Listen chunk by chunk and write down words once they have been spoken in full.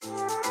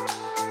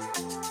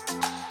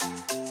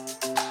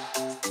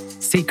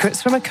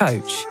Secrets from a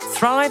Coach.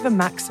 Thrive and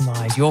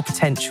maximise your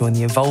potential in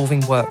the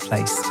evolving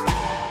workplace.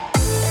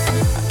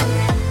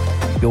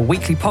 Your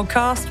weekly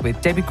podcast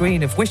with Debbie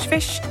Green of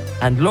Wishfish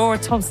and Laura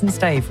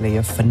Thompson-Staveley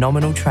of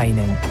Phenomenal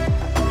Training.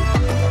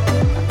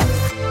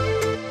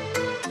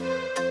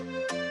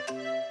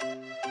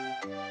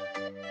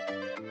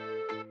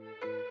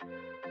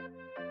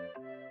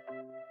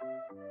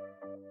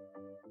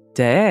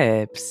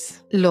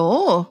 Debs.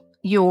 Law,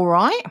 you all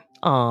right?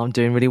 Oh, I'm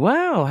doing really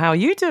well. How are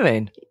you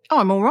doing? Oh,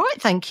 I'm all right,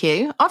 thank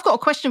you. I've got a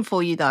question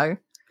for you, though.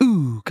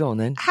 Ooh, go on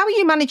then. How are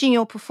you managing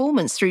your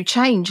performance through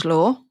change,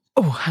 Law?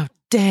 Oh, how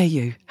dare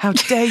you? How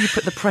dare you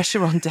put the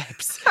pressure on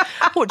Debs?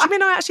 What, do you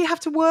mean I actually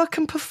have to work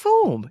and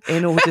perform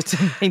in order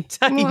to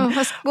maintain Well,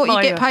 that's what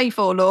you get paid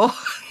for, Law.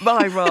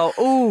 my role?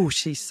 Oh,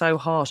 she's so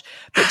harsh.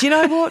 But do you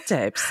know what,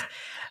 Debs?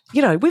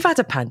 You know, we've had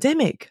a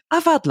pandemic.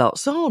 I've had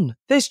lots on.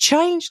 There's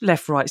change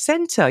left, right,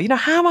 centre. You know,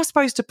 how am I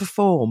supposed to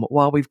perform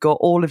while we've got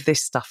all of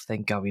this stuff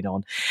then going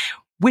on?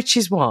 Which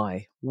is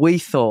why we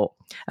thought,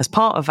 as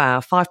part of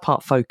our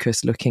 5-part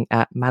focus looking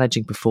at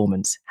managing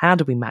performance, how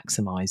do we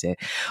maximise it?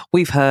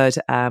 We've heard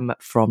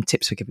from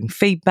tips for giving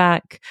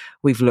feedback.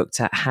 We've looked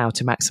at how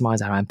to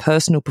maximise our own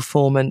personal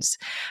performance.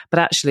 But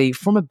actually,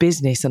 from a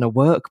business and a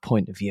work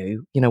point of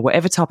view, you know,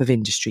 whatever type of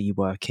industry you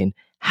work in,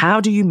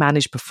 how do you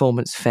manage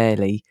performance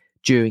fairly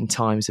during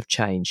times of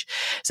change?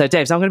 So,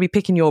 Debs, I'm going to be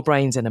picking your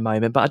brains in a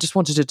moment, but I just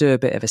wanted to do a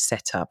bit of a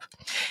setup.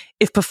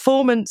 If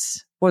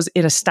performance was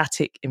in a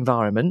static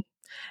environment,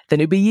 then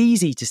it'd be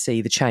easy to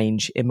see the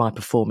change in my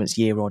performance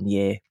year on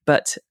year.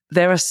 But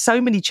there are so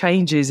many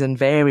changes and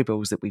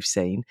variables that we've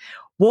seen.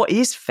 What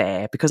is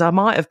fair? Because I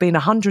might have been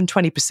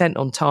 120%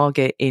 on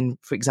target in,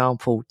 for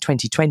example,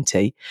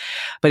 2020.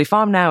 But if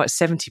I'm now at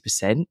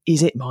 70%,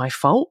 is it my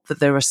fault that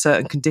there are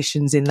certain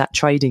conditions in that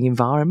trading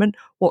environment?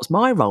 What's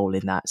my role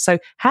in that? So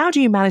how do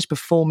you manage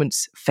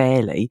performance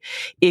fairly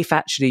if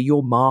actually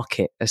your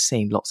market has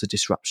seen lots of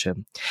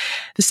disruption?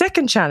 The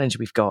second challenge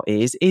we've got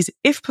is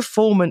if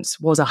performance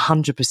was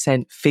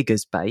 100%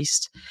 figures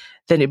based,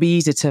 then it'd be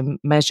easier to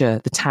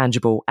measure the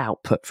tangible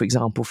output, for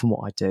example, from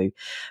what I do.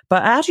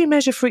 But how do you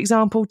measure, for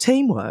example,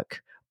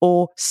 teamwork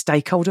or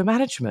stakeholder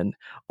management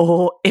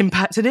or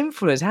impact and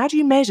influence? How do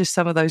you measure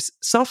some of those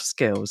soft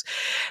skills?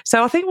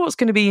 So I think what's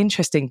going to be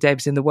interesting,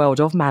 Debs, in the world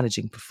of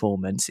managing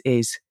performance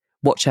is,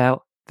 watch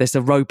out, there's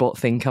a robot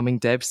thing coming,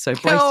 Debs, so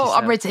brace yourself.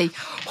 I'm ready.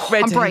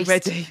 I'm braced.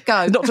 Ready.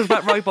 Go. Not talking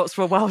about robots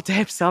for a while,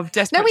 Debs. I'm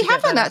desperate. No, we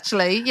haven't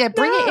actually. Yeah,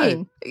 bring it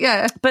in.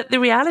 Yeah. But the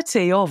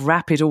reality of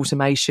rapid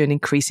automation,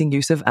 increasing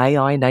use of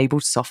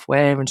AI-enabled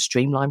software and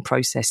streamlined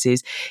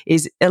processes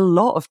is a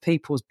lot of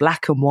people's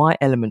black and white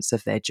elements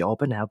of their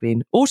job are now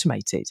being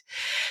automated.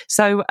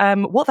 So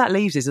what that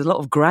leaves is a lot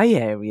of grey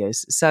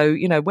areas. So,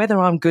 you know, whether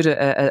I'm good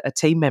at a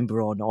team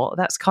member or not,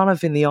 that's kind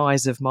of in the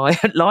eyes of my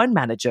line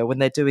manager when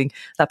they're doing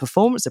that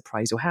performance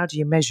appraisal. How do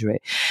you measure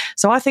it?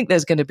 So I think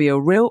there's going to be a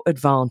real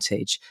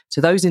advantage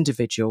to those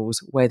individuals,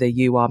 whether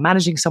you are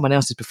managing someone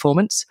else's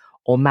performance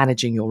or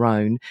managing your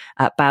own,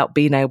 about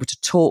being able to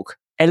talk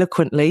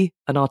eloquently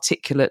and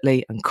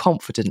articulately and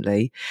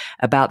confidently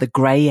about the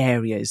grey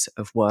areas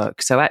of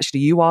work. So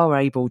actually you are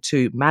able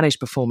to manage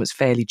performance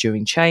fairly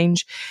during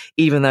change,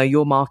 even though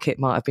your market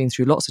might have been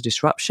through lots of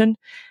disruption,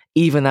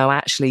 even though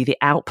actually the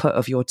output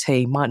of your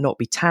team might not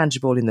be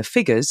tangible in the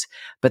figures,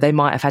 but they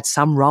might have had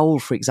some role,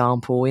 for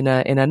example, in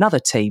another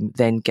team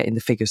then getting the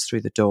figures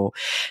through the door.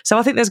 So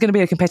I think there's going to be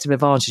a competitive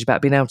advantage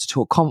about being able to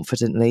talk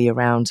confidently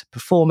around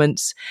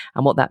performance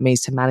and what that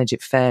means to manage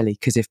it fairly.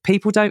 Because if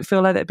people don't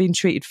feel like they're being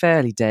treated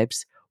fairly,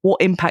 Debs, what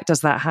impact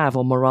does that have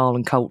on morale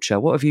and culture?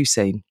 What have you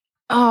seen?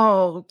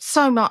 Oh,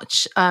 so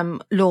much,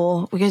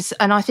 Law,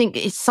 and I think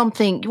it's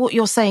something, what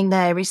you're saying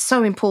there is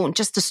so important,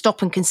 just to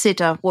stop and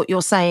consider what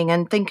you're saying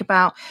and think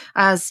about,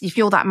 as if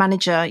you're that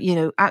manager, you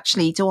know,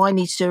 actually, do I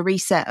need to do a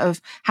reset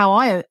of how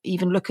I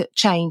even look at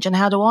change, and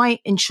how do I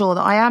ensure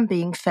that I am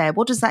being fair?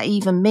 What does that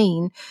even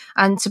mean?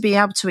 And to be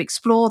able to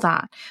explore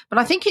that. But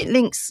I think it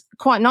links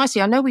quite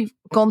nicely. I know we've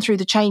gone through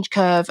the change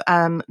curve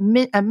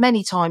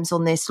many times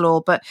on this,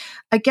 Law, but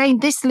again,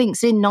 this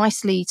links in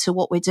nicely to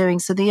what we're doing.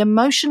 So the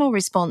emotional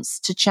response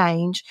to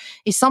change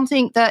is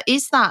something that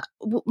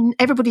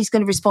everybody's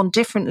going to respond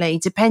differently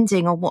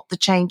depending on what the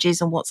change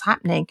is and what's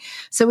happening.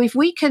 So if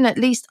we can at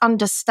least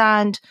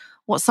understand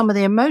what some of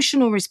the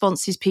emotional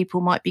responses people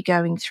might be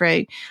going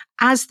through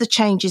as the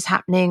change is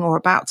happening or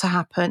about to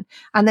happen,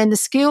 and then the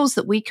skills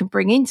that we can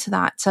bring into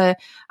that to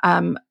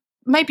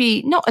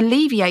maybe not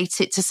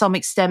alleviate it to some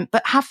extent,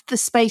 but have the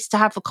space to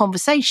have a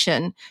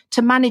conversation to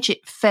manage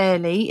it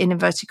fairly, in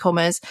inverted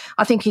commas,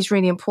 I think is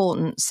really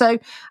important. So,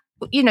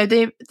 you know,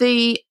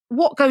 the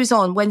what goes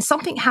on when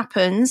something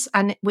happens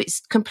and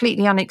it's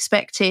completely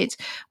unexpected,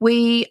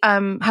 we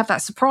have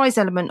that surprise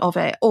element of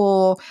it,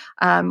 or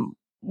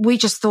we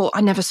just thought,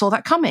 I never saw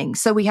that coming.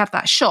 So we have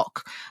that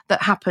shock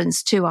that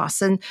happens to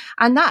us, and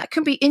that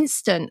can be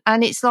instant.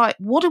 And it's like,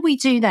 what do we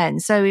do then?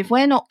 So if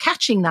we're not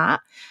catching that,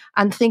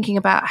 and thinking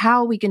about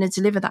how are we going to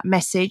deliver that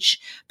message,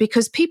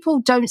 because people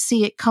don't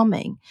see it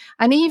coming.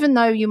 And even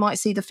though you might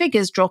see the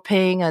figures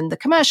dropping and the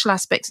commercial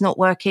aspects not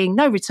working,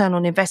 no return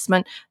on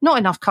investment, not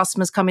enough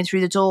customers coming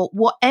through the door,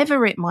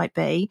 whatever it might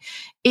be,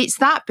 it's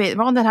that bit,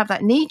 rather than have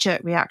that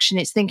knee-jerk reaction,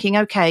 it's thinking,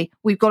 okay,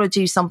 we've got to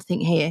do something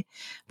here.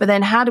 But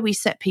then how do we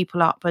set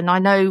people up? And I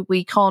know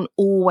we can't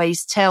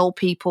always tell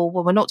people,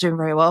 well, we're not doing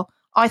very well.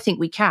 I think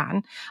we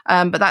can,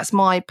 but that's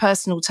my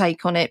personal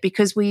take on it,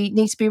 because we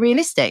need to be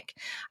realistic.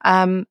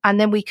 And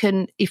then we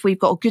can, if we've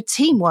got a good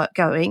teamwork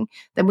going,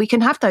 then we can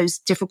have those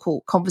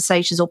difficult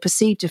conversations or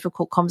perceived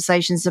difficult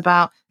conversations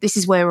about this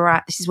is where we're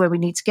at, this is where we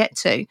need to get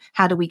to.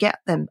 How do we get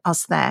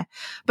us there?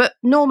 But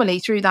normally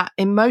through that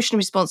emotional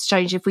response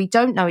change, if we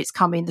don't know it's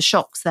coming, the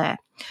shock's there.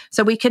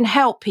 So we can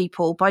help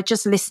people by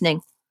just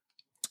listening,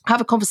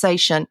 have a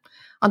conversation.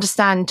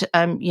 Understand,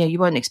 you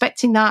weren't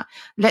expecting that.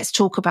 Let's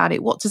talk about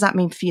it. What does that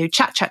mean for you?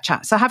 Chat.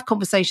 So have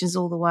conversations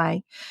all the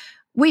way.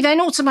 We then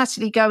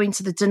automatically go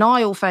into the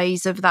denial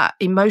phase of that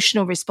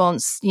emotional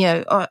response.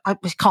 It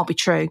can't be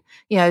true.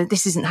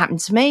 This isn't happening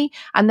to me.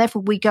 And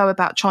therefore we go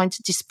about trying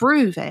to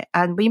disprove it.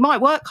 And we might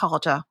work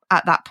harder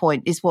at that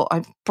point, is what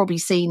I've probably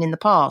seen in the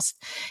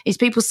past, is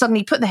people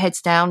suddenly put their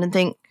heads down and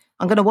think,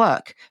 I'm going to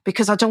work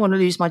because I don't want to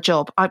lose my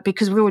job,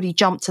 because we already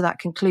jumped to that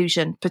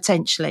conclusion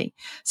potentially.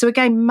 So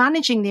again,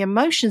 managing the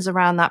emotions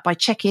around that by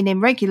checking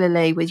in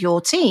regularly with your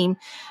team,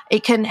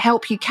 it can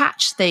help you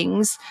catch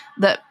things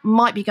that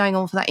might be going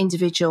on for that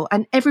individual,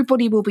 and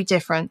everybody will be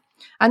different.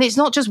 And it's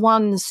not just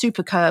one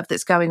super curve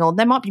that's going on.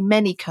 There might be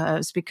many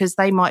curves, because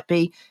they might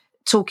be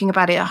talking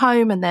about it at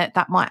home, and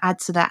that might add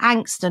to their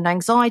angst and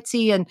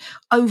anxiety and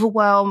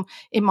overwhelm.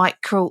 It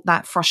might create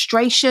that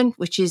frustration,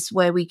 which is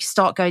where we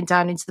start going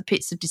down into the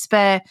pits of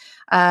despair,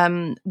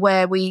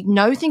 where we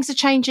know things are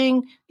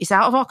changing, it's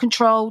out of our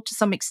control to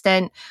some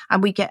extent,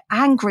 and we get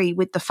angry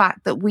with the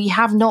fact that we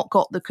have not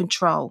got the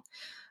control.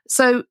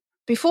 So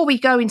before we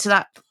go into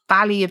that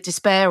valley of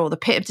despair or the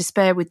pit of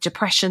despair with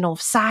depression or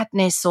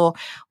sadness, or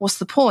what's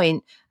the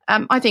point?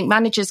 I think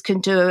managers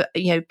can do,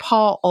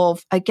 part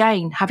of,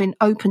 again, having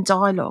open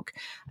dialogue,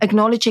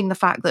 acknowledging the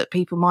fact that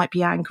people might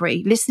be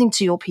angry, listening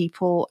to your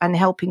people and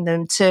helping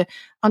them to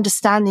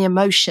understand the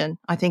emotion,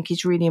 I think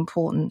is really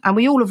important. And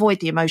we all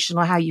avoid the emotion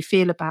or how you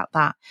feel about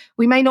that.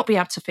 We may not be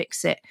able to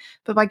fix it,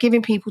 but by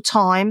giving people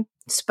time,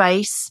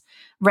 space,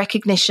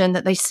 recognition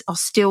that they are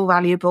still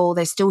valuable,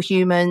 they're still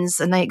humans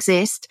and they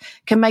exist,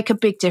 can make a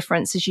big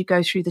difference as you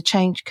go through the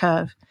change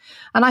curve.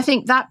 And I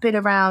think that bit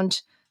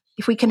around,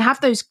 if we can have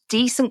those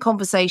decent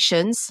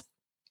conversations,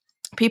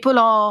 people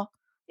are,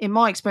 in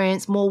my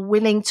experience, more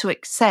willing to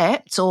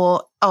accept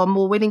or are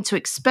more willing to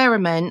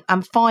experiment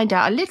and find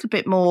out a little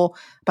bit more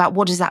about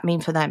what does that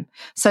mean for them.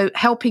 So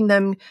helping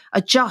them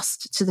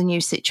adjust to the new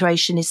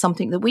situation is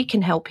something that we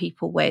can help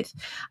people with.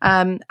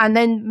 And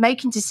then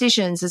making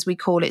decisions, as we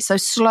call it. So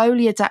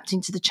slowly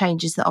adapting to the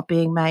changes that are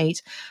being made,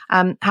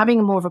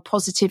 having more of a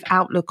positive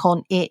outlook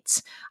on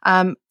it,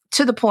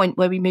 to the point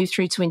where we move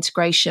through to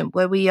integration,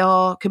 where we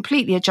are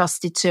completely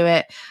adjusted to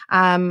it,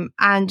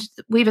 and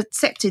we've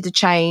accepted the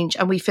change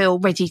and we feel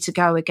ready to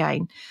go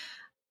again.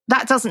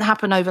 That doesn't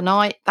happen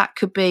overnight. That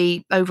could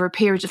be over a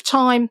period of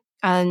time,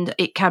 and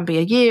it can be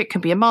a year, it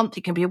can be a month,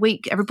 it can be a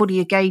week. Everybody,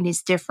 again,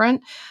 is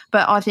different.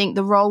 But I think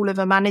the role of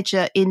a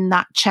manager in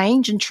that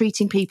change and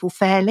treating people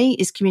fairly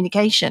is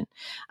communication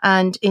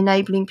and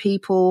enabling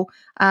people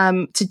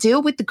to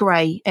deal with the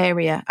grey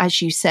area,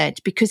 as you said,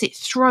 because it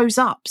throws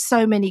up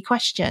so many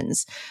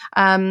questions.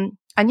 And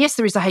yes,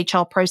 there is a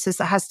HR process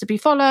that has to be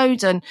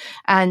followed,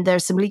 and there are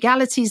some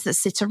legalities that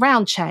sit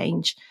around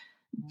change.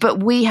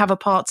 But we have a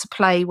part to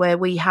play where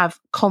we have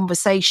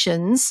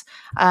conversations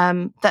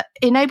that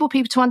enable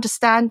people to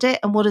understand it.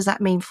 And what does that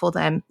mean for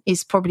them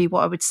is probably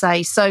what I would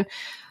say. So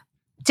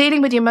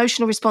dealing with the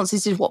emotional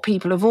responses is what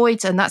people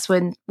avoid. And that's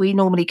when we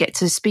normally get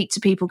to speak to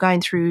people going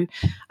through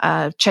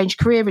change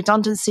career,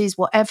 redundancies,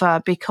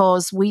 whatever,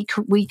 because we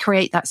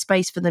create that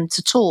space for them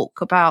to talk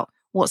about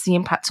what's the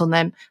impact on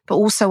them, but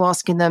also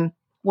asking them,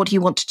 what do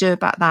you want to do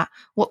about that?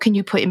 What can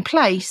you put in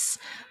place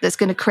that's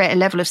going to create a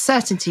level of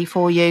certainty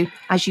for you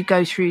as you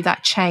go through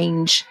that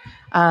change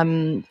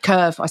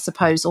curve, I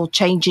suppose, or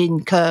change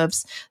in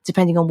curves,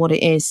 depending on what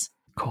it is.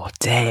 God,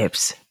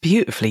 Debs,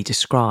 beautifully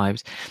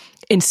described.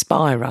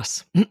 Inspire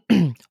us.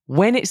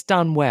 When it's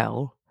done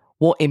well,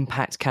 what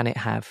impact can it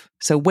have?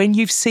 So when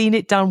you've seen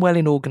it done well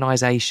in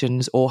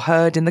organisations or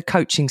heard in the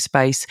coaching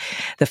space,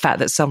 the fact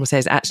that someone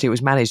says, actually, it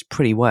was managed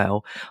pretty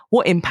well,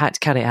 what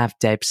impact can it have,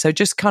 Deb? So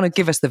just kind of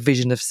give us the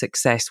vision of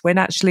success when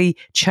actually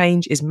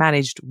change is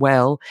managed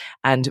well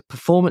and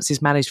performance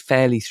is managed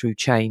fairly through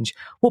change.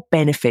 What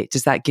benefit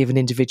does that give an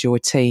individual,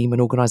 a team,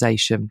 an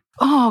organisation?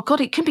 Oh,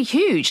 God, it can be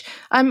huge.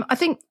 I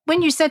think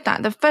when you said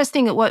that, the first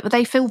thing at work,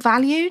 they feel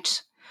valued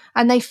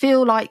and they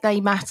feel like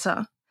they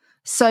matter.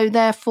 So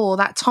therefore,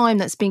 that time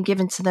that's been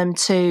given to them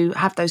to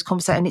have those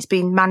conversations, and it's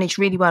been managed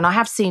really well. And I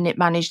have seen it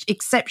managed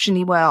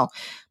exceptionally well,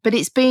 but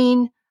it's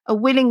been a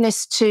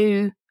willingness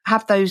to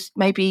have those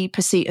maybe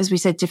perceived, as we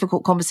said,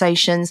 difficult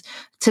conversations,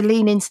 to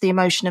lean into the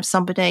emotion of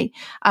somebody.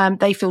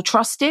 They feel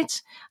trusted,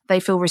 they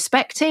feel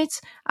respected,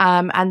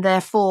 and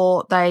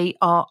therefore they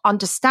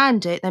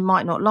understand it. They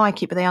might not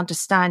like it, but they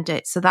understand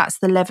it. So that's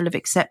the level of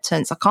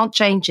acceptance. I can't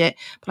change it,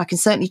 but I can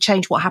certainly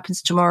change what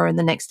happens tomorrow and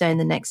the next day and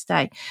the next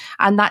day.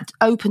 And that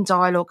open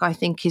dialogue, I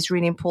think, is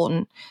really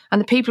important.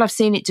 And the people I've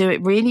seen it do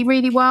it really,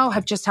 really well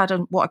have just had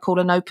what I call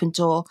an open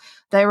door.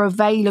 They're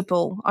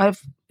available.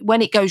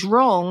 When it goes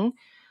wrong,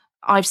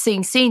 I've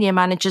seen senior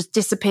managers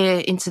disappear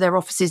into their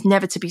offices,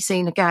 never to be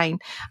seen again.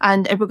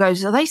 And everyone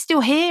goes, are they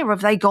still here or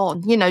have they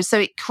gone? So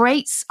it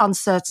creates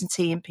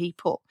uncertainty in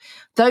people.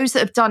 Those that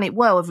have done it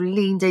well have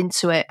leaned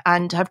into it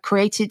and have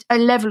created a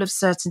level of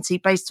certainty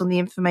based on the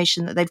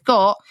information that they've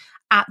got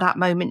at that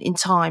moment in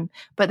time.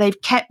 But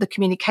they've kept the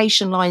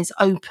communication lines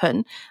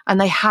open and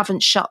they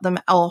haven't shut them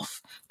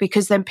off,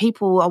 because then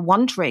people are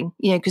wondering,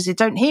 because they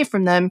don't hear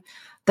from them.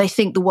 They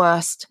think the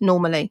worst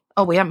normally.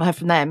 Oh, we haven't heard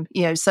from them,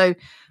 so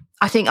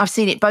I think I've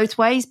seen it both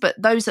ways, but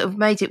those that have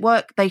made it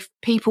work,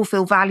 people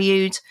feel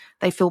valued.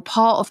 They feel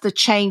part of the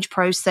change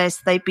process.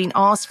 They've been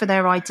asked for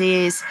their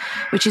ideas,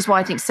 which is why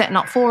I think setting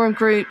up forum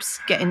groups,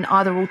 getting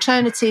other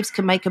alternatives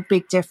can make a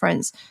big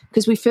difference,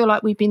 because we feel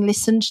like we've been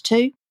listened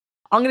to.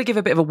 I'm going to give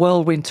a bit of a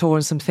whirlwind tour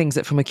on some things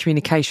that, from a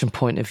communication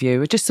point of view,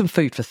 are just some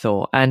food for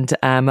thought. And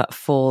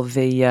for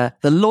the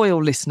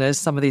loyal listeners,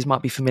 some of these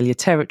might be familiar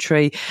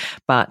territory,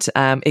 but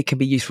it can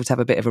be useful to have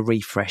a bit of a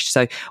refresh.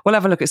 So we'll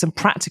have a look at some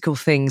practical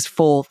things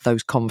for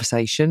those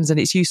conversations, and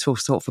it's useful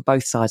sort of for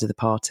both sides of the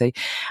party.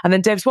 And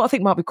then, Debs, what I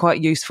think might be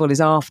quite useful is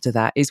after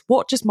that is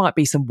what just might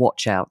be some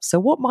watch out.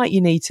 So what might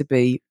you need to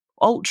be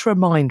ultra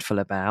mindful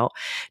about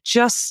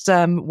just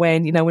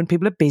when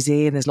people are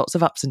busy and there's lots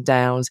of ups and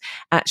downs,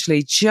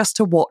 actually just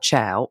to watch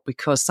out,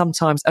 because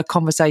sometimes a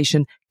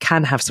conversation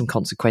can have some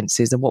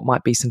consequences, and what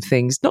might be some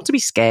things not to be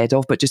scared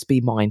of, but just be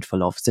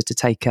mindful of, so to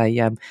take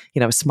a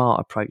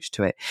smart approach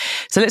to it.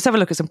 So let's have a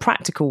look at some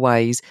practical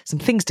ways, some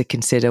things to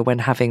consider when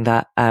having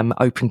that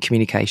open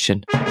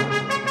communication.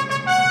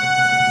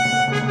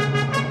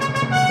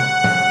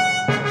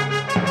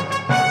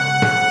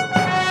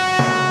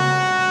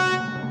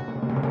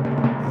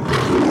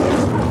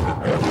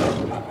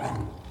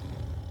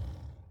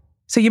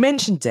 So you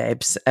mentioned,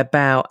 Debs,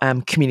 about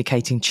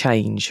communicating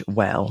change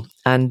well.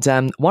 And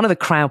one of the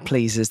crowd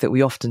pleasers that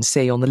we often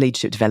see on the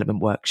leadership development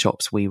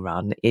workshops we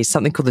run is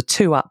something called the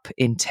 2-up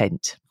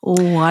intent.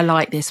 Oh, I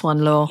like this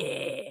one, Law.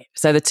 Yeah.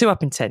 So the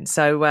 2-up intent.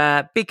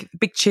 So big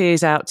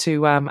cheers out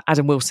to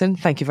Adam Wilson.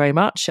 Thank you very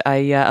much.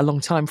 A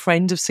long-time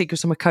friend of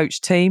Secrets from a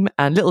Coach team.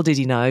 And little did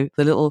he know,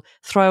 the little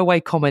throwaway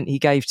comment he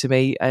gave to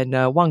me in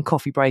one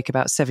coffee break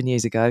about 7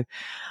 years ago,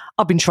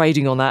 I've been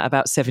trading on that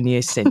about 7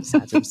 years since,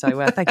 Adam.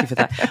 So thank you for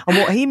that. And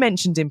what he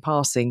mentioned in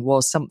passing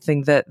was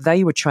something that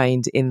they were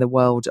trained in the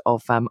world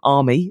of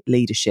army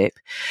leadership,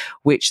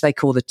 which they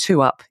call the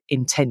 2-up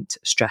intent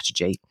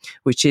strategy,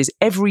 which is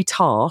every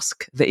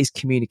task that is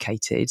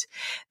communicated,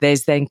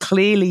 there's then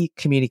clearly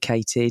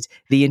communicated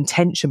the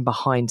intention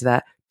behind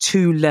that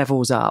 2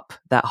 levels up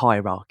that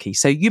hierarchy.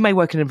 So you may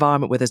work in an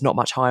environment where there's not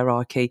much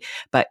hierarchy,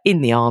 but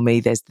in the army,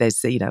 there's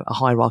a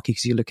hierarchy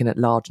because you're looking at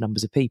large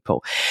numbers of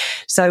people.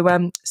 So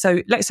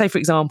let's say, for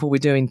example, we're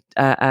going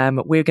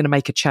to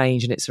make a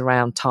change and it's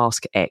around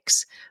task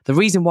X. The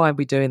reason why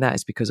we're doing that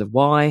is because of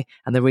Y,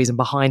 and the reason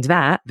behind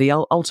that, the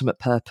ultimate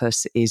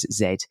purpose, is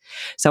Z.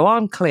 So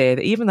I'm clear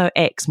that even though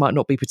X might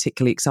not be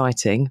particularly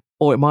exciting,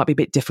 or it might be a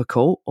bit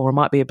difficult, or I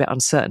might be a bit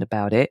uncertain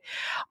about it,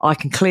 I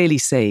can clearly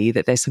see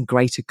that there's some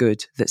greater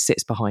good that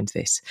sits behind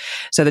this.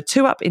 So the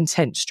 2-up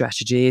intent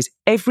strategy is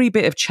every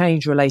bit of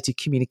change-related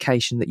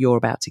communication that you're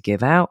about to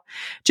give out,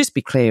 just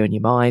be clear in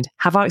your mind.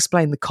 Have I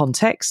explained the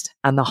context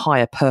and the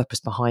higher purpose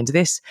behind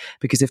this?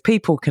 Because if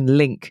people can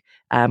link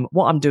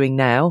what I'm doing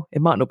now,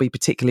 it might not be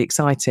particularly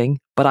exciting,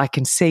 but I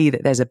can see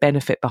that there's a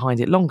benefit behind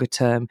it longer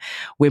term,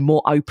 we're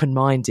more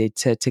open-minded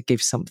to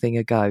give something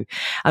a go.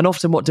 And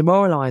often what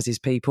demoralizes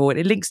people, and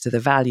it links to the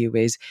value,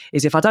 is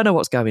if I don't know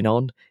what's going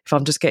on, if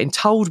I'm just getting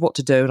told what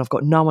to do and I've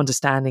got no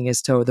understanding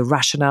as to the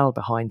rationale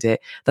behind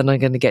it, then I'm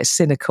going to get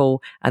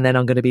cynical, and then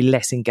I'm going to be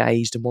less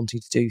engaged and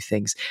wanting to do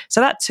things.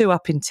 So that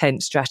 2-up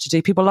intent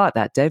strategy, people like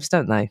that, Devs,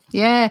 don't they?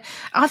 Yeah,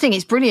 I think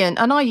it's brilliant.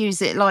 And I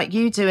use it like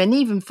you do. And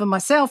even for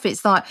myself,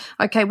 it's like,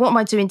 okay, what am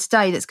I doing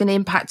today that's going to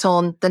impact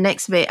on the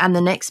next bit and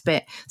the next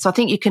bit? So I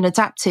think you can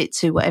adapt it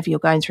to whatever you're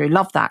going through.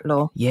 Love that,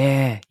 Law.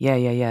 Yeah.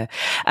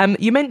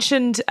 You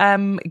mentioned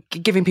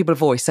giving people a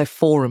voice, so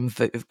forum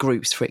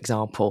groups, for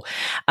example.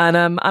 And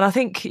I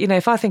think,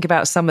 if I think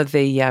about some of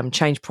the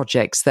change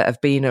projects that have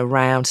been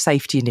around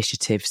safety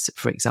initiatives,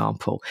 for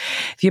example,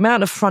 the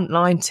amount of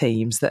frontline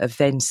teams that have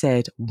then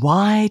said,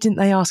 why didn't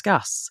they ask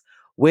us?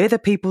 we're the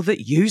people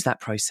that use that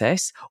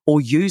process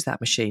or use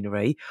that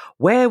machinery.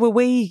 Where were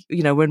we,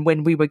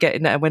 when we were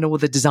getting that, when all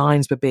the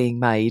designs were being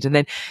made? And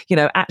then,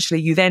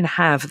 actually you then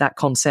have that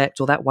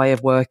concept or that way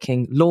of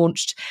working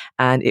launched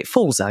and it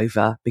falls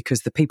over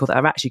because the people that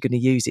are actually going to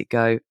use it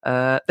go,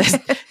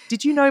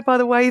 did you know, by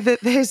the way,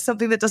 that there's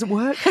something that doesn't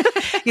work?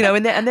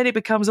 And then it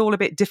becomes all a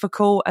bit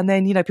difficult. And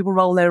then, people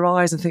roll their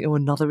eyes and think, oh,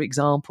 another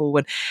example.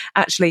 When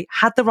actually,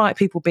 had the right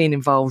people been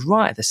involved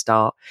right at the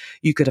start,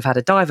 you could have had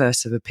a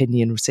diverse of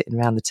opinion sitting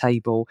around the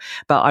table.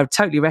 But I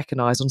totally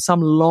recognise on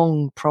some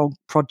long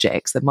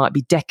projects that might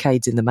be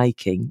decades in the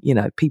making,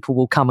 people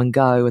will come and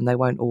go and they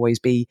won't always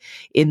be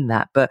in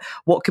that. But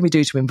what can we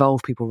do to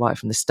involve people right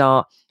from the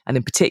start? And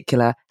in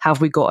particular,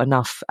 have we got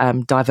enough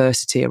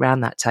diversity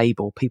around that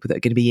table, people that are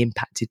going to be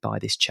impacted by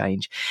this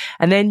change?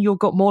 And then you're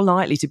got more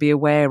likely to be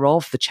aware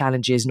of the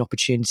challenges and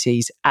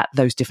opportunities at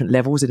those different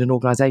levels in an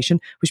organisation,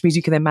 which means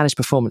you can then manage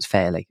performance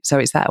fairly. So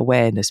it's that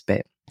awareness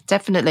bit.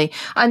 Definitely.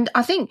 And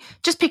I think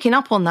just picking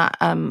up on that,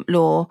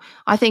 Law,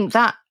 I think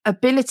that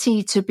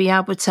ability to be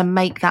able to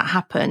make that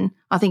happen,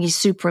 I think is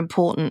super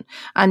important.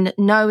 And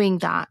knowing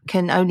that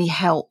can only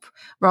help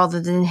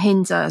rather than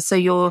hinder. So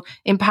you're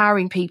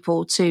empowering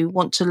people to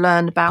want to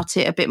learn about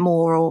it a bit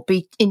more or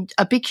be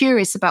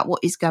curious about what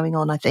is going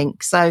on, I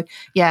think. So,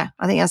 yeah,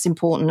 I think that's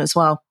important as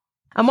well.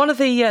 And one of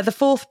the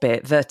fourth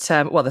bit that,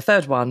 the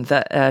third one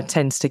that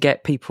tends to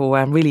get people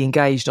really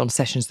engaged on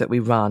sessions that we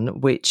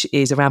run, which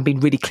is around being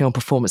really clear on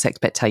performance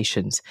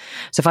expectations.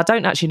 So if I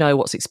don't actually know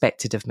what's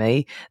expected of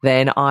me,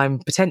 then I'm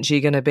potentially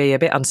going to be a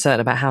bit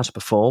uncertain about how to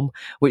perform,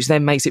 which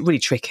then makes it really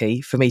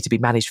tricky for me to be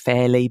managed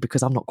fairly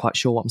because I'm not quite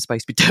sure what I'm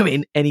supposed to be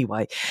doing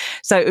anyway.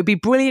 So it would be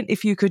brilliant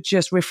if you could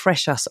just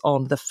refresh us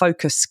on the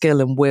focus,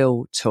 skill and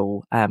will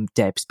tool,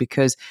 Debs,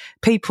 because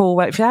people,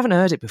 if you haven't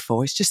heard it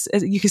before, it's just,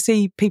 you can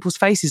see people's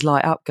faces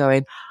light up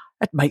going,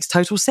 it makes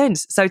total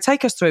sense. So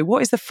take us through,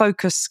 what is the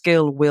focus,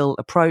 skill, will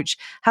approach?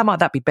 How might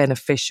that be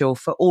beneficial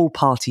for all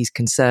parties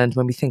concerned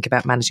when we think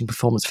about managing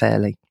performance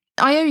fairly?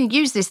 I only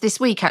used this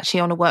week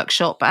actually on a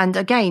workshop. And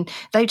again,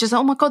 they just,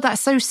 oh my God,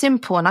 that's so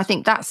simple. And I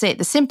think that's it.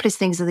 The simplest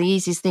things are the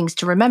easiest things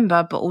to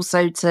remember, but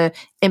also to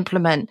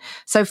implement.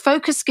 So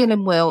focus, skill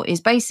and will is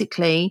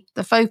basically,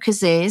 the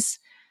focus is,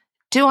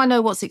 do I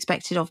know what's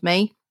expected of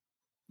me?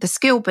 The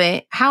skill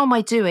bit, how am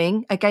I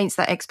doing against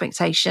that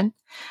expectation?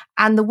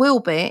 And the will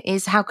bit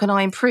is, how can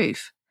I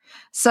improve?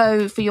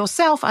 So for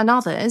yourself and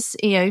others,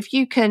 if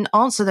you can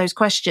answer those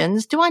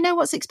questions, do I know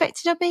what's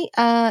expected of me?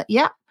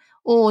 Yeah.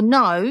 Or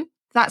no,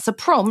 that's a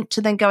prompt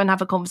to then go and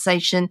have a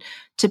conversation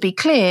to be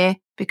clear,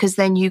 because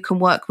then you can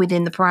work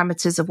within the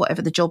parameters of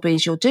whatever the job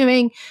is you're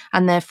doing.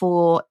 And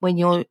therefore, when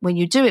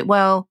you do it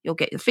well, you'll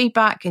get the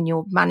feedback and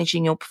you're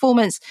managing your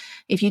performance.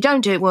 If you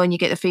don't do it well and you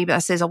get the feedback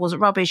that says I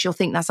wasn't rubbish, you'll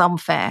think that's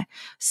unfair.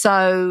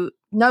 So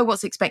know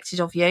what's expected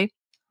of you.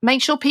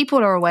 Make sure people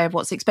are aware of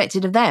what's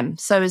expected of them.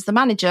 So as the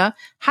manager,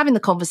 having the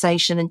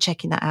conversation and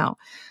checking that out.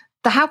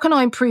 The how can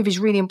I improve is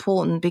really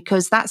important,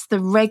 because that's the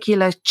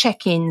regular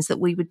check-ins that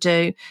we would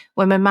do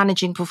when we're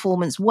managing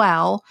performance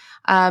well,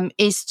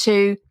 is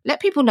to let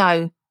people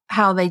know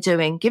how they're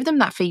doing, give them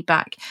that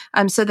feedback.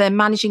 So they're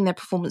managing their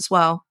performance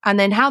well. And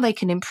then how they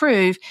can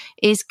improve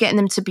is getting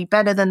them to be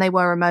better than they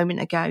were a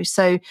moment ago.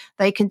 So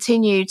they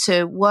continue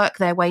to work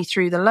their way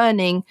through the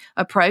learning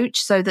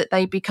approach so that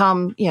they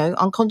become,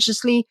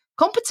 unconsciously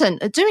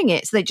competent at doing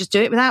it. So they just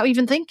do it without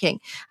even thinking.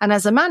 And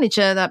as a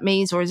manager, that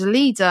means, or as a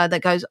leader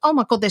that goes, oh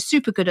my God, they're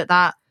super good at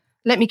that.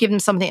 Let me give them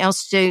something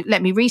else to do.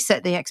 Let me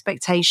reset the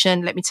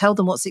expectation. Let me tell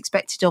them what's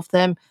expected of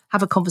them.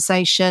 Have a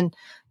conversation.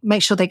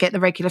 Make sure they get the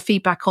regular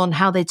feedback on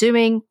how they're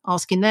doing,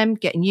 asking them,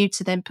 getting you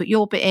to then put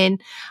your bit in.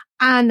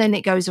 And then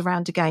it goes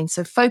around again.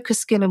 So focus,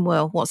 skill and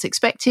will. What's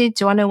expected?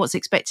 Do I know what's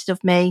expected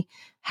of me?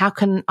 How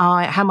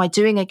am I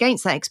doing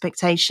against that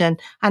expectation?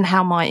 And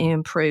how might I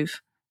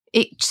improve?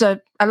 It's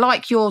I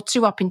like your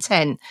 2 up in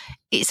 10.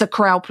 It's a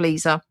crowd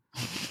pleaser.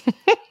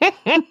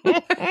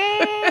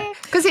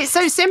 Because it's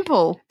so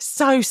simple.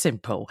 So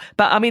simple.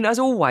 But I mean, as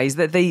always,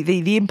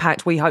 the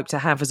impact we hope to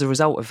have as a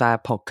result of our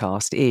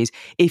podcast is,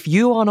 if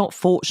you are not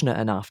fortunate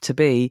enough to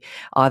be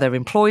either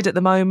employed at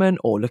the moment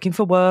or looking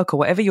for work or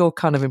whatever your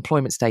kind of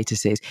employment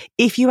status is,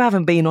 if you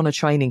haven't been on a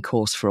training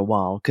course for a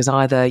while, because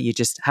either you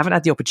just haven't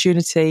had the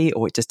opportunity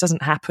or it just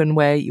doesn't happen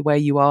where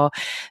you are,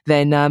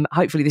 then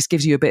hopefully this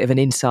gives you a bit of an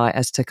insight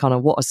as to kind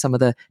of what are some of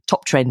the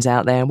top trends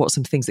out there and what are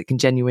some things that can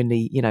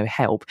genuinely,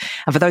 help.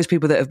 And for those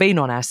people that have been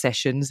on our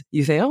sessions,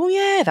 you think, oh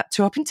yeah, that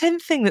 2 up in 10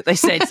 thing that they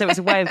said. So it's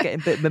a way of getting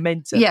a bit of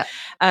momentum. Yeah.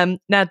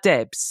 Now,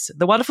 Debs,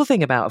 the wonderful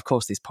thing about, of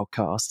course, this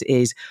podcast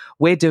is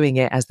we're doing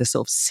it as the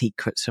sort of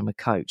secrets from a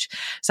coach.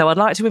 So I'd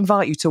like to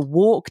invite you to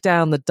walk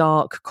down the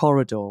dark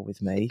corridor with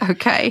me.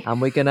 Okay.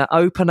 And we're going to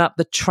open up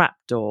the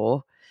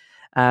trapdoor.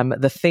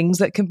 The things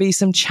that can be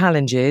some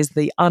challenges,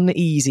 the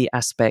uneasy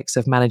aspects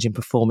of managing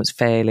performance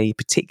fairly,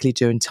 particularly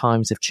during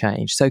times of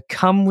change. So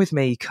come with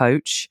me,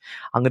 coach.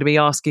 I'm going to be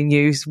asking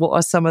you, what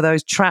are some of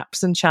those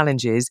traps and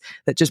challenges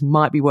that just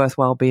might be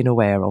worthwhile being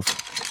aware of?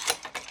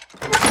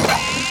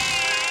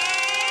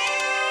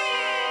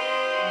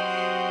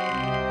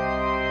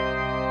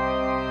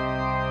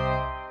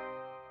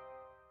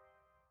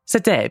 So,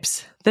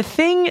 Debs, the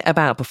thing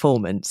about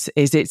performance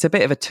is it's a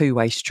bit of a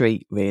two-way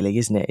street, really,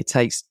 isn't it? It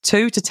takes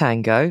two to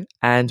tango,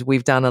 and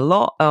we've done a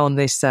lot on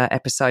this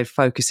episode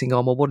focusing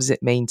on, well, what does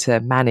it mean to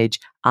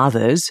manage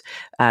others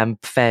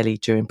fairly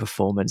during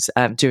performance,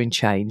 during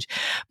change?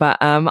 But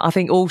I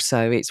think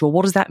also it's, well,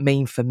 what does that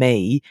mean for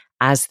me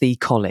as the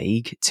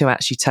colleague to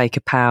actually take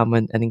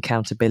empowerment and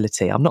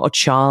accountability? I'm not a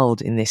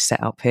child in this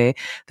setup here.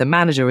 The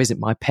manager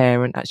isn't my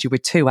parent. Actually, we're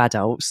two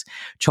adults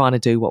trying to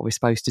do what we're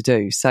supposed to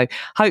do. So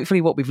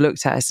hopefully what we've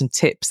looked at is some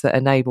tips that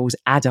enables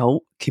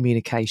adult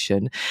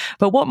communication.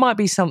 But what might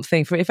be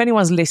something for, if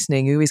anyone's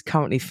listening who is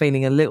currently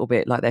feeling a little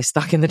bit like they're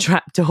stuck in the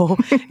trapdoor,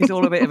 it's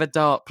all a bit of a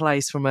dark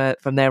place from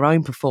their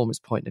own performance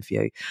point of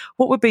view,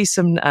 what would be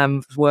some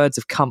words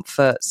of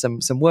comfort, some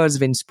words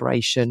of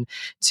inspiration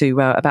to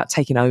about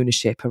taking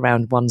ownership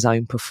around one's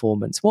own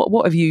performance?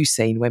 What have you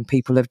seen when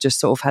people have just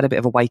sort of had a bit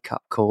of a wake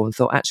up call and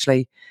thought,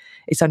 actually,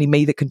 it's only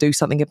me that can do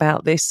something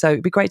about this? So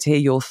it'd be great to hear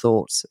your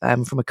thoughts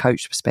from a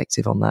coach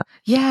perspective on that.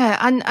 Yeah,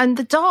 and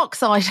the dark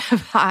side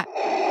of that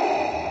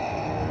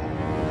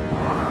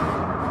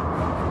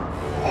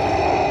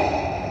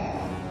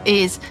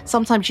is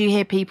sometimes you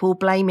hear people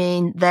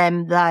blaming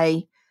them,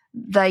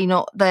 they're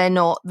not,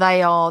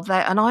 they are.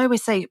 And I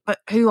always say, but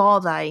who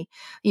are they?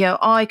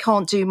 I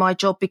can't do my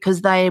job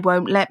because they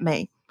won't let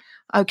me.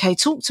 Okay,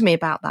 talk to me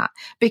about that.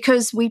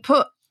 Because we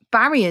put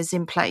barriers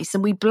in place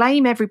and we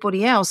blame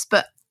everybody else,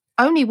 but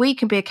only we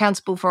can be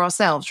accountable for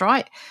ourselves,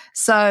 right?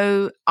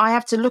 So I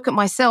have to look at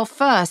myself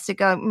first to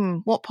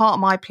go, what part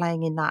am I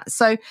playing in that?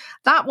 So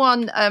that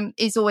one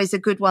is always a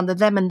good one, the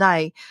them and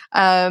they.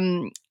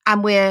 And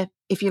we're,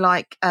 if you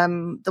like,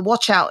 the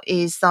watch out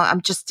is that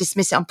I'm just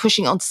dismissing, I'm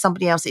pushing it onto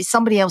somebody else. It's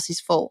somebody else's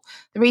fault.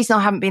 The reason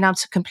I haven't been able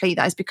to complete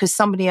that is because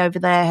somebody over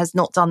there has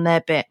not done their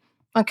bit.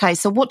 Okay,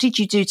 so what did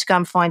you do to go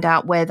and find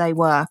out where they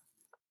were?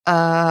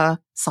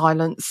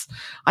 Silence.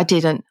 I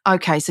didn't.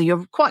 Okay, so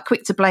you're quite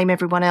quick to blame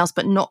everyone else,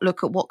 but not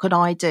look at what could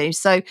I do.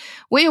 So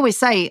we always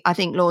say, I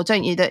think, Laura,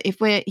 don't you, that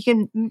you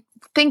can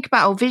think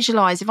about or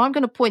visualize, if I'm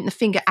going to point the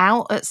finger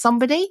out at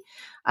somebody,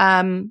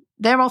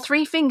 there are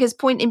three fingers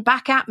pointing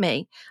back at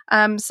me.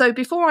 So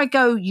before I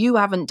go, you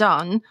haven't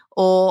done,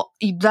 or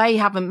they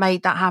haven't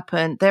made that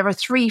happen, there are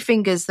three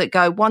fingers that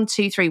go 1,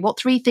 2, 3. What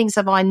three things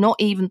have I not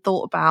even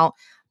thought about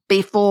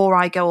before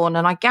I go on?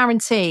 And I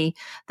guarantee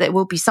that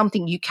will be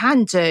something you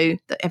can do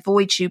that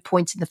avoids you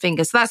pointing the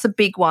finger. So that's a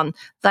big one.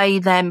 They,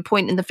 them,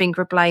 pointing the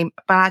finger of blame,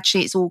 but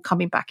actually it's all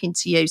coming back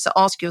into you. So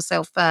ask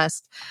yourself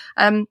first.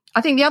 I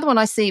think the other one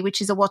I see,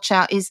 which is a watch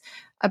out, is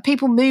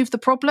people move the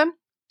problem,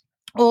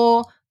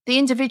 or the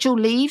individual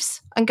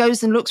leaves and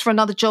goes and looks for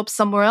another job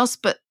somewhere else,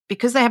 but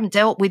because they haven't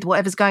dealt with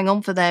whatever's going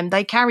on for them,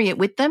 they carry it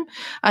with them,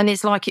 and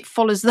it's like it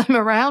follows them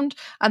around,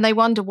 and they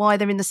wonder why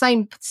they're in the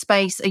same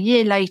space a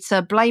year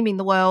later, blaming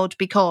the world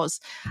because.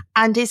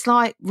 And it's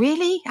like,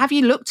 really? Have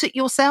you looked at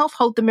yourself?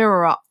 Hold the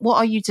mirror up. What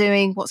are you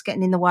doing? What's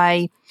getting in the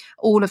way?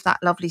 All of that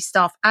lovely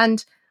stuff.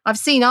 And I've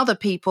seen other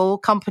people,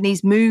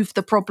 companies move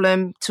the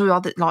problem to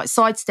other, like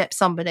sidestep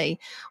somebody,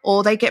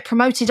 or they get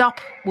promoted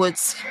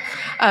upwards.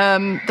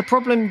 The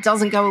problem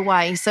doesn't go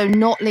away. So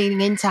not leaning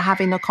into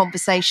having a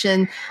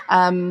conversation,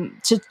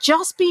 to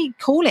just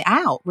call it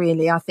out,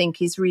 really, I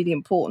think is really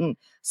important.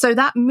 So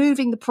that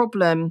moving the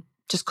problem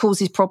just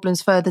causes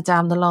problems further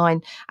down the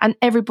line, and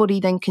everybody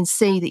then can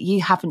see that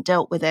you haven't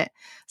dealt with it.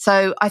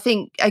 So I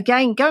think,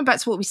 again, going back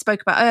to what we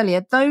spoke about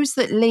earlier, those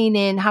that lean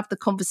in, have the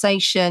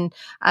conversation,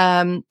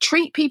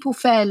 treat people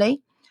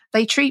fairly,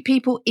 they treat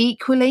people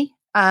equally.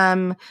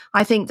 I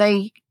think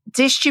they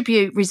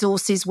distribute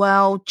resources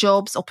well,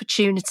 jobs,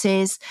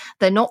 opportunities.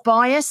 They're not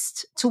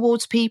biased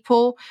towards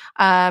people.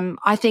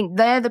 I think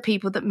they're the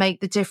people that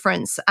make the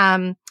difference.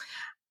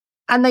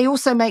 And they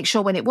also make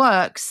sure when it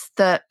works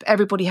that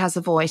everybody has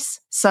a voice.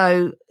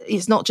 So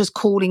it's not just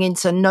calling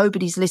into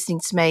nobody's listening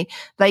to me.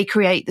 They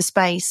create the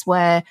space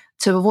where,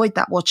 to avoid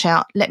that watch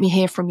out, let me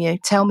hear from you.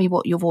 Tell me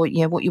what what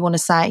you want to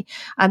say.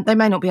 And they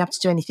may not be able to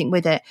do anything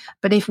with it.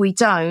 But if we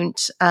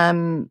don't,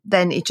 then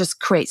it just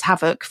creates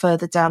havoc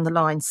further down the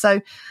line. So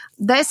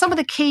there's some of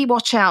the key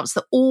watch outs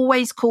that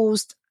always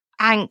caused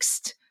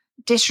angst,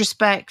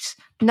 disrespect.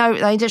 No,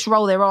 they just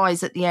roll their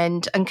eyes at the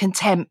end, and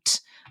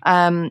contempt.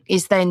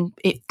 Is then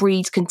it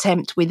breeds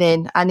contempt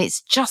within, and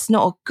it's just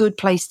not a good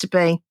place to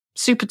be.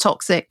 Super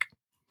toxic.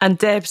 And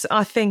Debs,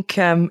 I think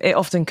it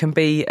often can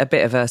be a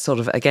bit of a sort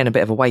of, again, a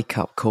bit of a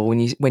wake-up call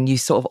when you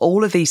sort of,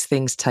 all of these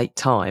things take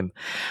time.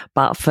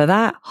 But for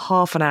that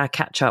half an hour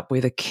catch-up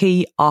with a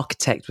key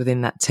architect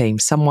within that team,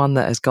 someone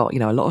that has got,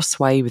 a lot of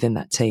sway within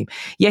that team,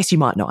 yes, you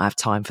might not have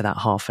time for that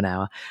half an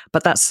hour,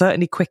 but that's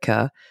certainly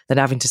quicker than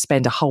having to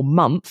spend a whole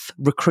month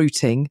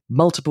recruiting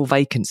multiple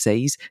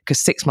vacancies, because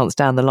 6 months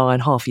down the line,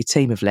 half your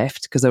team have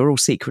left because they were all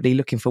secretly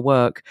looking for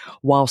work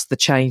whilst the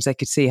change, they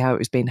could see how it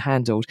was being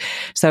handled.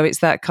 So it's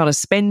that kind of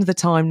spend the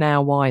time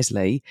now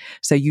wisely,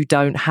 so you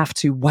don't have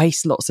to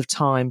waste lots of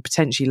time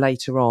potentially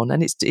later on,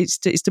 and it's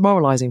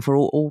demoralizing for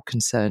all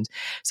concerned.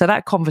 So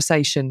that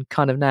conversation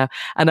kind of now,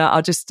 and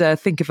I just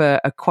think of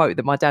a quote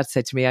that my dad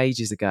said to me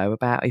ages ago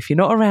about, if you're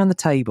not around the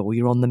table,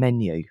 you're on the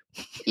menu.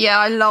 Yeah,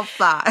 I love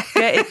that.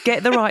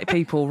 Get the right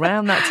people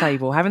round that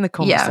table, having the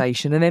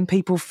conversation, and then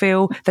people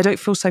they don't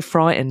feel so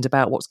frightened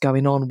about what's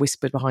going on,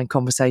 whispered behind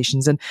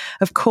conversations. And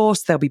of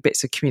course, there'll be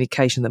bits of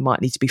communication that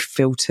might need to be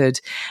filtered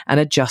and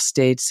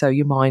adjusted, so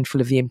you're mindful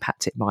of the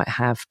impact it might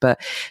have. But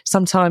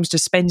sometimes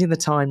just spending the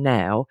time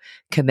now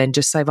can then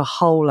just save a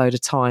whole load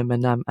of time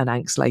and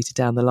angst later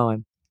down the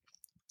line.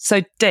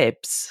 So,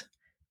 Debs,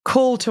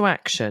 call to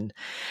action.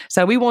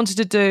 So we wanted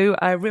to do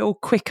a real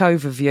quick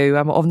overview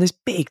on this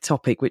big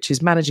topic, which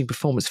is managing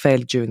performance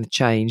fairly during the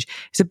change.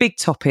 It's a big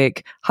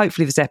topic.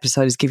 Hopefully this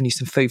episode has given you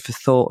some food for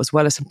thought, as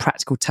well as some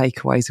practical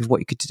takeaways of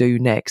what you could do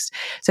next.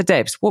 So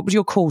Debs, what would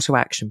your call to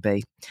action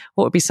be?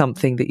 What would be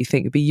something that you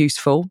think would be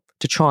useful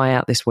to try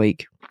out this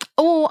week?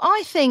 Oh,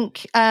 I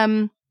think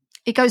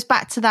it goes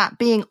back to that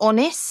being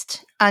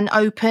honest and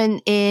open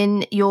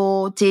in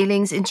your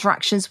dealings,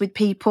 interactions with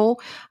people.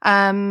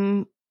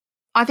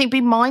 I think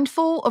be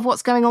mindful of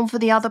what's going on for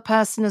the other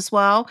person as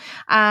well,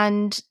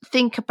 and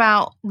think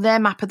about their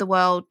map of the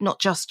world, not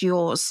just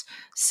yours.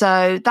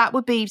 So that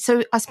would be,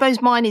 so I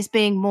suppose mine is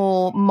being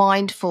more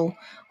mindful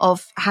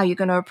of how you're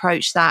going to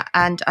approach that.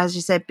 And as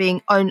you said,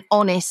 being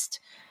honest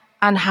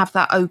and have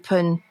that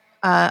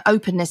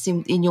openness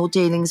in your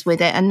dealings with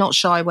it and not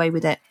shy away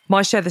with it.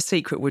 My share the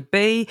secret would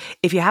be,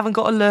 if you haven't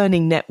got a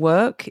learning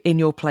network in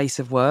your place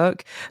of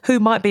work,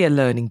 who might be a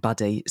learning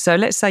buddy? So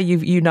let's say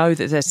you know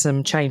that there's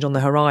some change on the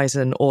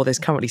horizon, or there's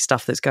currently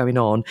stuff that's going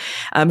on.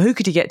 Who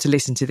could you get to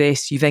listen to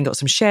this? You've then got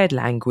some shared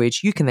language.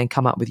 You can then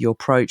come up with your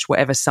approach,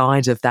 whatever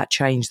side of that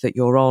change that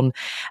you're on,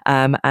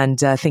 and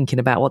thinking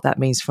about what that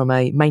means from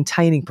a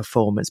maintaining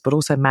performance, but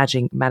also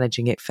managing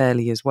it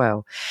fairly as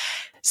well.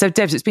 So,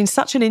 Debs, it's been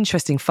such an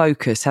interesting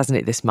focus, hasn't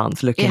it, this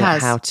month, looking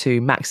at how to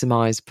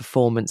maximise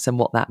performance and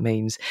what that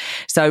means.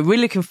 So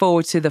really looking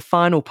forward to the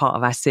final part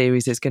of our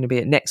series that's going to be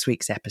at next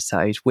week's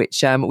episode,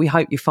 which we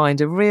hope you find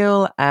a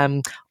real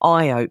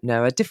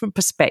eye-opener, a different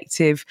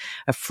perspective,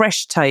 a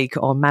fresh take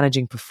on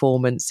managing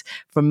performance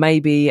from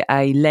maybe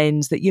a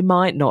lens that you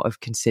might not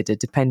have considered,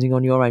 depending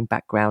on your own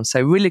background.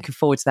 So really looking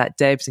forward to that,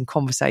 Debs, in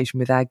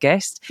conversation with our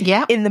guest.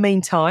 Yeah. In the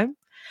meantime,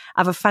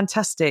 have a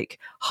fantastic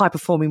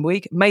high-performing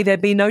week. May there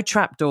be no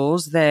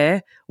trapdoors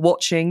there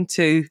watching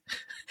to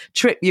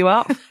trip you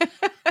up.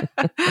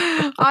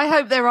 I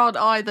hope there aren't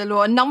either,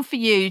 Laura. None for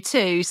you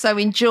too, so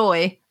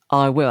enjoy.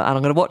 I will, and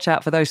I'm going to watch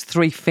out for those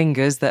 3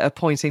 fingers that are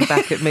pointing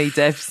back at me,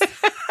 Debs.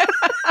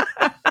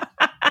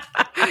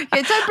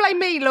 Yeah, don't blame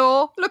me,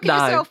 Laura. Look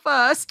at yourself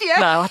first. Yeah.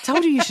 No, I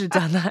told you should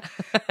have done that.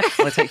 I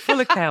want to take full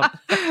account.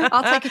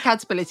 I'll take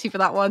accountability for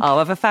that one. I'll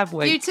have a fab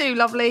week. You too,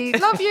 lovely.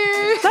 Love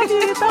you. Love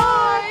you.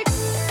 Bye.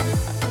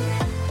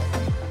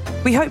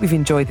 We hope you've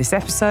enjoyed this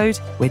episode.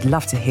 We'd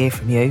love to hear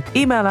from you.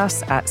 Email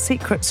us at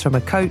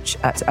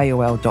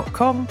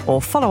secretsfromacoach@aol.com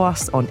or follow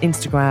us on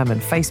Instagram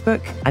and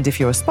Facebook. And if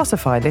you're a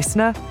Spotify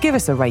listener, give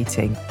us a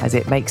rating, as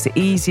it makes it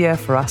easier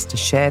for us to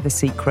share the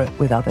secret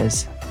with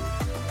others.